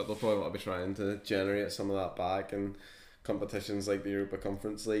investors, but they'll probably want to be trying to generate some of that back, and competitions like the Europa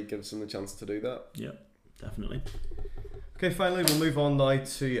Conference League gives them the chance to do that. Yeah, definitely. Okay, finally we'll move on now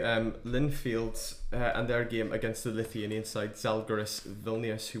to Linfield and their game against the Lithuanian side Žalgiris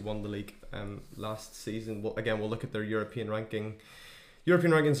Vilnius, who won the league last season. We'll look at their European ranking.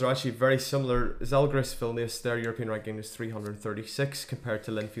 European rankings are actually very similar. Žalgiris Vilnius, their European ranking is 336 compared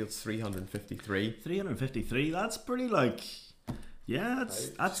to Linfield's 353. 353, that's pretty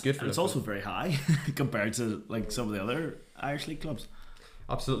that's good for it's also very high compared to some of the other Irish League clubs.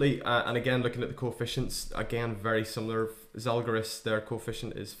 Absolutely, and again, looking at the coefficients, again very similar. Žalgiris, their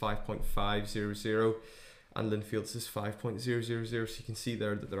coefficient is 5.500 and Linfield's is 5.000, so you can see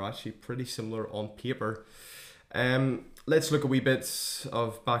there that they're actually pretty similar on paper. Let's look at wee bits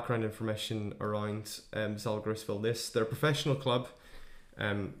of background information around Žalgiris Vilnius. They're a professional club,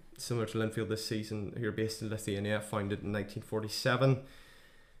 similar to Linfield this season, who are based in Lithuania, founded in 1947.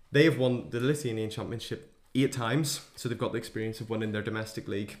 They have won the Lithuanian Championship 8 times, so they've got the experience of winning their domestic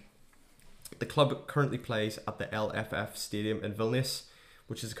league. The club currently plays at the LFF Stadium in Vilnius,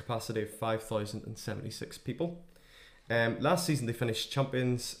 which is a capacity of 5,076 people. Last season they finished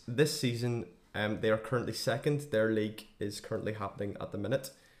champions. This season they are currently second. Their league is currently happening at the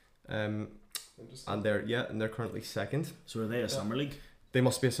minute, and they're currently second. So are they a summer league? They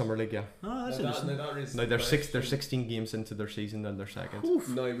must be a summer league, yeah. Oh, that's interesting. No, they're 16 games into their season and they're second. Oof.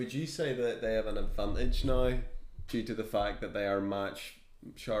 Now, would you say that they have an advantage now due to the fact that they are match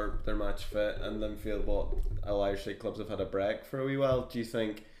sharp, they're match fit, and Linfield, all Irish League clubs have had a break for a wee while? Do you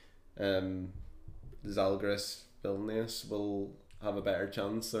think Žalgiris Vilnius will have a better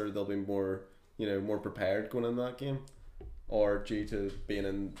chance, or they'll be more prepared going in that game? Or due to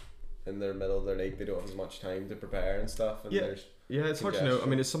being in their middle of their league, they don't have as much time to prepare and stuff, and yeah, it's hard to know. I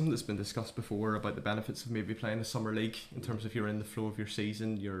mean, it's something that's been discussed before about the benefits of maybe playing a summer league in terms of you're in the flow of your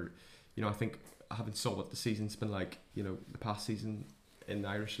season. I think having saw what the season's been like, the past season in the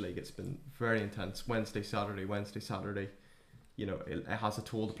Irish League, it's been very intense. Wednesday, Saturday. It has a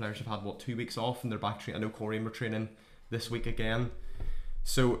toll. The players have had 2 weeks off and they're back training. I know Coleraine were training this week again.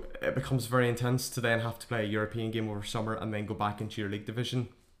 So it becomes very intense to then have to play a European game over summer and then go back into your league division.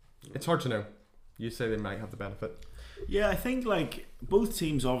 It's hard to know. You say they might have the benefit. Yeah, I think both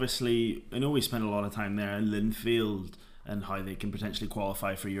teams, obviously, I know we spent a lot of time there in Linfield and how they can potentially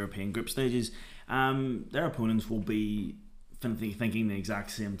qualify for European group stages. Their opponents will be thinking the exact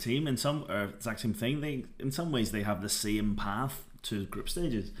same team in exact same thing. In some ways they have the same path to group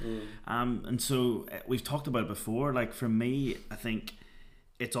stages. And so we've talked about it before. For me, I think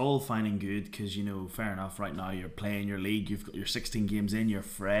it's all fine and good because, you know, fair enough, right now you're playing your league, you've got your 16 games in, you're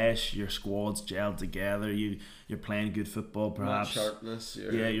fresh, your squad's gelled together, you're playing good football perhaps. Sharpness.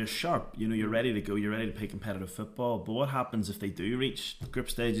 You're sharp, you know, you're ready to go, you're ready to play competitive football. But what happens if they do reach the group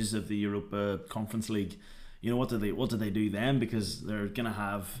stages of the Europa Conference League? You know, what do they do then? Because they're going to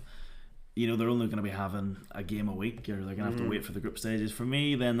have, you know, they're only going to be having a game a week, or they're going to have to wait for the group stages. For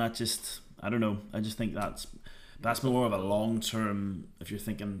me, then that just, I don't know, I just think that's more of a long term. If you're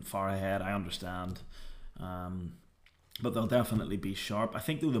thinking far ahead, I understand, but they'll definitely be sharp. I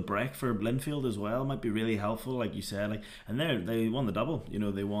think though the break for Linfield as well might be really helpful, like you said. Like, and they won the double. You know,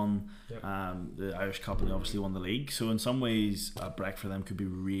 they won the Irish Cup and they obviously won the league. So in some ways, a break for them could be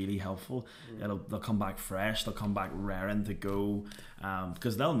really helpful. They'll come back fresh. They'll come back raring to go,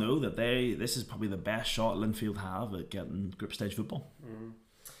 because they'll know that this is probably the best shot Linfield have at getting group stage football.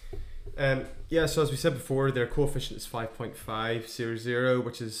 So as we said before, their coefficient is 5.500,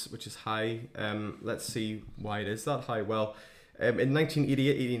 which is high. Let's see why it is that high. Well, in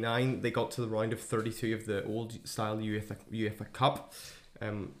 1988-89 they got to the round of 32 of the old style UEFA Cup,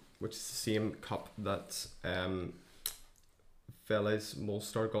 which is the same cup that Vélez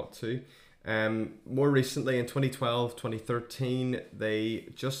Molstar got to. More recently, in 2012-2013, they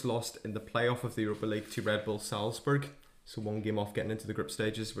just lost in the playoff of the Europa League to Red Bull Salzburg. So one game off getting into the group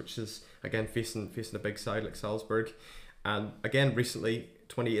stages, which is again facing a big side like Salzburg. And again recently,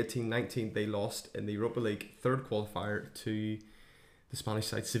 2018-19, they lost in the Europa League third qualifier to the Spanish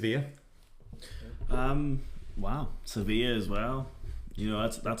side Sevilla. Wow, Sevilla as well. You know,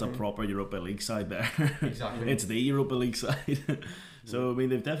 that's a proper Europa League side there. Exactly. It's the Europa League side. So I mean,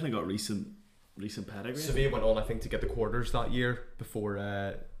 they've definitely got recent pedigree. Sevilla went on, I think, to get the quarters that year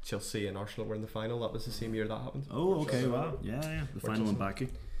before Chelsea and Arsenal were in the final. That was the same year that happened. Oh, okay, wow. Yeah. The final in Baku.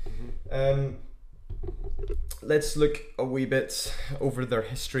 Let's look a wee bit over their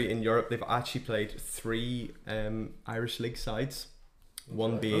history in Europe. They've actually played 3 Irish League sides.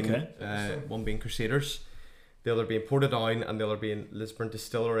 One being Crusaders, the other being Portadown, and the other being Lisburn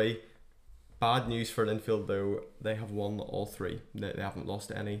Distillery. Bad news for Linfield though, they have won all 3. They haven't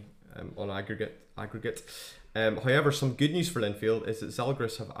lost any on aggregate. However, some good news for Linfield is that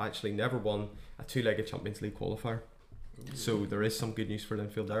Zalgiris have actually never won a 2-legged Champions League qualifier. So there is some good news for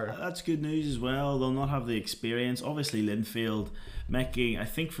Linfield there. That's good news as well. They'll not have the experience. Obviously, Linfield I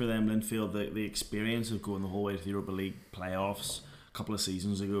think for them, Linfield, the experience of going the whole way to the Europa League playoffs a couple of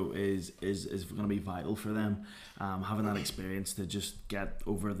seasons ago is going to be vital for them. Having that experience to just get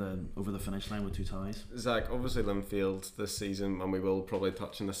over the finish line with 2 ties. Zach, obviously Linfield this season, and we will probably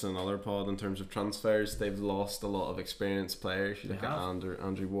touch on this in another pod in terms of transfers, they've lost a lot of experienced players. You look at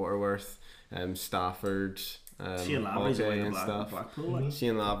Andrew Waterworth, Stafford, Shane Lavery's away to Blackpool.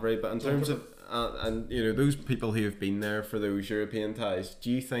 Shane Lavery, but in terms of and you know, those people who have been there for those European ties, do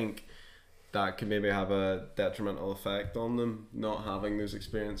you think that could maybe have a detrimental effect on them, not having those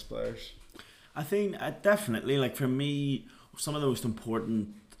experienced players? I think definitely, like for me, some of the most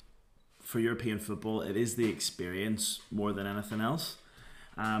important for European football, it is the experience more than anything else.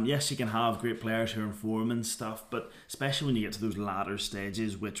 Yes, you can have great players who are in form and stuff, but especially when you get to those latter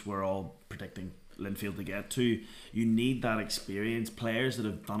stages, which we're all predicting Linfield to get to, you need that experience, players that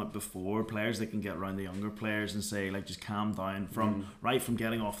have done it before, players that can get around the younger players and say, like, just calm down from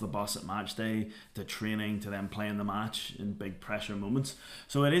getting off the bus at match day to training to then playing the match in big pressure moments.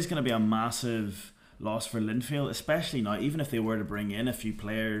 So it is going to be a massive loss for Linfield, especially now, even if they were to bring in a few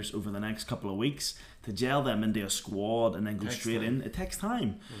players over the next couple of weeks to gel them into a squad and then go straight in. It takes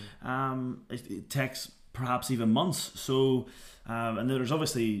time. It takes perhaps even months. So and there's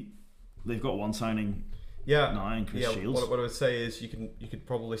obviously they've got one signing now in Chris Shields. What I would say is you could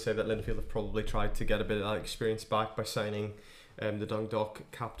probably say that Linfield have probably tried to get a bit of that experience back by signing the Dundalk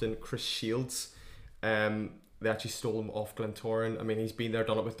captain Chris Shields. They actually stole him off Glentoran. I mean, he's been there,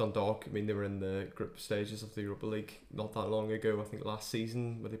 done it with Dundalk. I mean, they were in the group stages of the Europa League not that long ago. I think last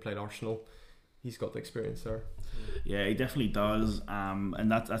season when they played Arsenal. He's got the experience there. Yeah, he definitely does.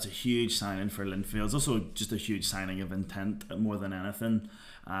 And that's a huge signing for Linfield. It's also just a huge signing of intent more than anything.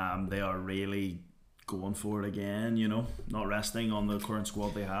 They are really going for it again, you know, not resting on the current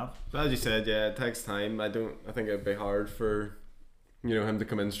squad they have. But as you said, yeah, it takes time. I think it'd be hard for, you know, him to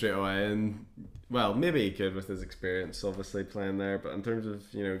come in straight away, and well, maybe he could with his experience obviously playing there, but in terms of,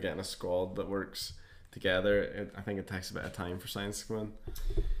 you know, getting a squad that works together, I think it takes a bit of time for signs to come in.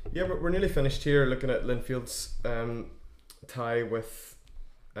 Yeah, we're nearly finished here looking at Linfield's tie with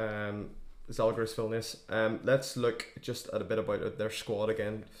Zalgiris Vilnius. Let's look just at a bit about their squad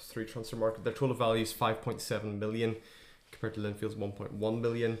again through transfer market. Their total value is 5.7 million compared to Linfield's 1.1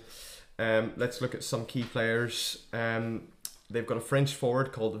 million. Let's look at some key players. They've got a French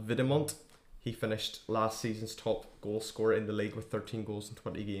forward called Videmont. He finished last season's top goal scorer in the league with 13 goals in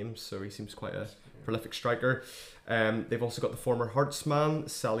 20 games, so he seems quite a prolific striker. They've also got the former Hearts man,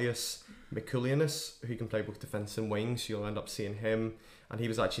 Salius Mikulianis, who can play both defence and wings, so you'll end up seeing him, and he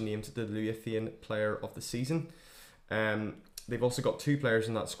was actually named the Luithian Player of the Season. They've also got 2 players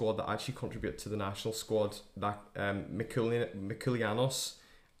in that squad that actually contribute to the national squad, that Mikulianos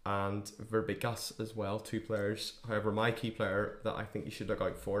and Verbigas as well, 2 players. However, my key player that I think you should look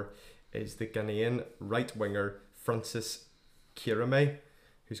out for is the Ghanaian right winger Francis Kirame,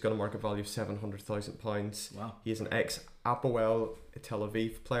 who's got a market value of £700,000. Wow. He is an ex-Apoel Tel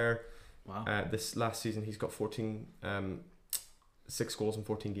Aviv player. Wow. This last season he's got 6 goals in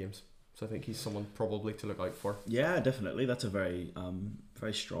 14 games. So I think he's someone probably to look out for. Yeah, definitely. That's a very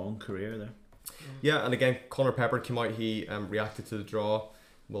very strong career there. Yeah, and again, Connor Pepper came out, he reacted to the draw.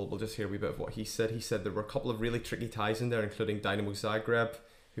 We'll just hear a wee bit of what he said. He said there were a couple of really tricky ties in there, including Dynamo Zagreb,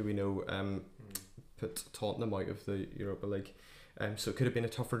 who we know put Tottenham out of the Europa League. So it could have been a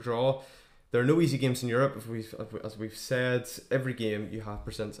tougher draw. There are no easy games in Europe. As we've said, every game you have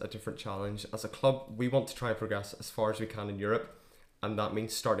presents a different challenge. As a club, we want to try and progress as far as we can in Europe, and that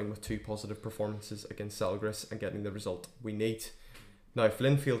means starting with 2 positive performances against Žalgiris and getting the result we need. Now, if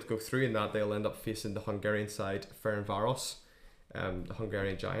Linfield go through in that, they'll end up facing the Hungarian side Ferencváros, the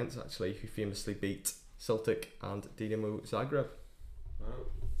Hungarian Giants actually, who famously beat Celtic and Dinamo Zagreb. Wow.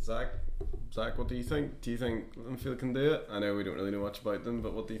 Zach, what do you think? Do you think Linfield can do it? I know we don't really know much about them,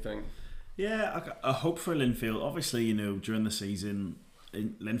 but what do you think? Yeah, I hope for Linfield. Obviously, during the season,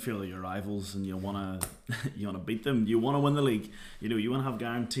 Linfield are your rivals, and you wanna beat them. You want to win the league. You want to have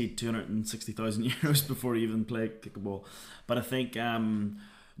guaranteed €260,000 before you even kick a ball. But I think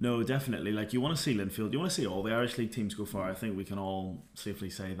no, definitely. Like, you want to see Linfield. You want to see all the Irish League teams go far. I think we can all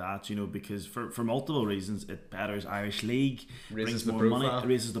safely say that. Because for multiple reasons, it betters Irish League, brings more money, it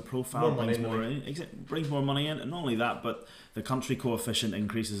raises the profile, brings more money in, and not only that, but the country coefficient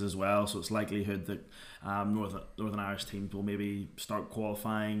increases as well. So it's likelihood that Northern Irish teams will maybe start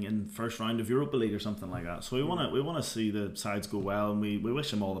qualifying in first round of Europa League or something like that. So we want to see the sides go well, and we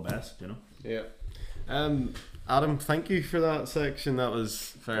wish them all the best. Yeah. Adam, thank you for that section. That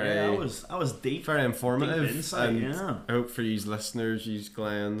was that was deep, very informative. Deep insight, and I hope for you listeners, you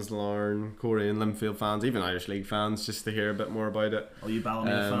Glens, Larne, Corey and Linfield fans, even Irish League fans, just to hear a bit more about it. All you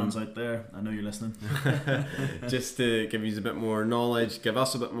Ballymena fans out there, I know you're listening. Just to give you a bit more knowledge, give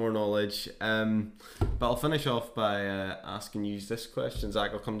us a bit more knowledge. But I'll finish off by asking you this question.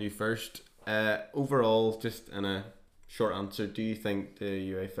 Zach, I'll come to you first. Overall, just in a short answer, do you think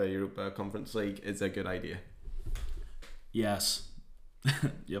the UEFA Europa Conference League is a good idea? Yes.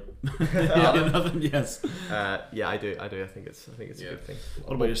 Yep. Yes. Yeah, I do. I think it's a good thing.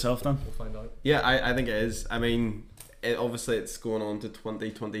 What about yourself, Dan? We'll find out. Yeah, I think it is. I mean, obviously it's going on to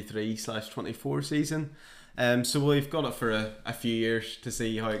 2023/24 season. So we've got it for a few years to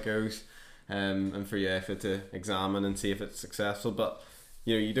see how it goes, and for UEFA to examine and see if it's successful. But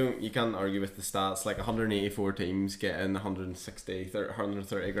you can't argue with the stats. Like 184 teams getting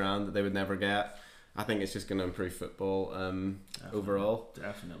 130 grand that they would never get. I think it's just going to improve football overall.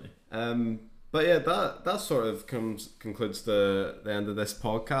 Definitely. But yeah, that sort of concludes the end of this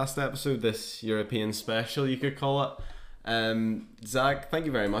podcast episode, this European special, you could call it. Zach, thank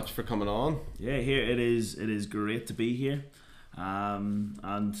you very much for coming on. Yeah, here it is. It is great to be here. And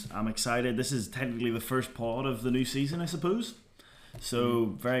I'm excited. This is technically the first pod of the new season, I suppose.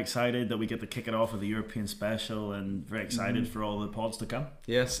 So very excited that we get to kick it off with the European special, and very excited for all the pods to come.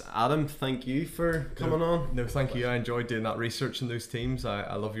 Yes, Adam, thank you for coming on. No, thank you. I enjoyed doing that research in those teams.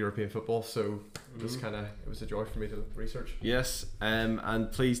 I love European football, so it was a joy for me to research. Yes,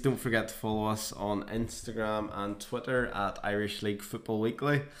 and please don't forget to follow us on Instagram and Twitter at Irish League Football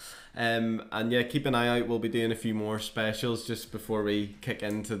Weekly. And yeah, keep an eye out. We'll be doing a few more specials just before we kick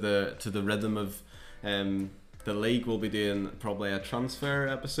into the rhythm of the league. We'll be doing probably a transfer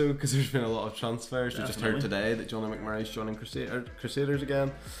episode because there's been a lot of transfers. We just heard today that Johnny McMurray's joining Crusaders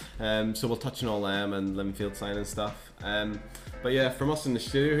again. So we'll touch on all them and Linfield signing stuff. But yeah, from us in the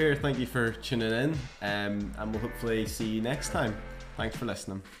studio here, thank you for tuning in, and we'll hopefully see you next time. Thanks for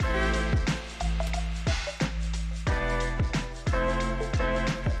listening.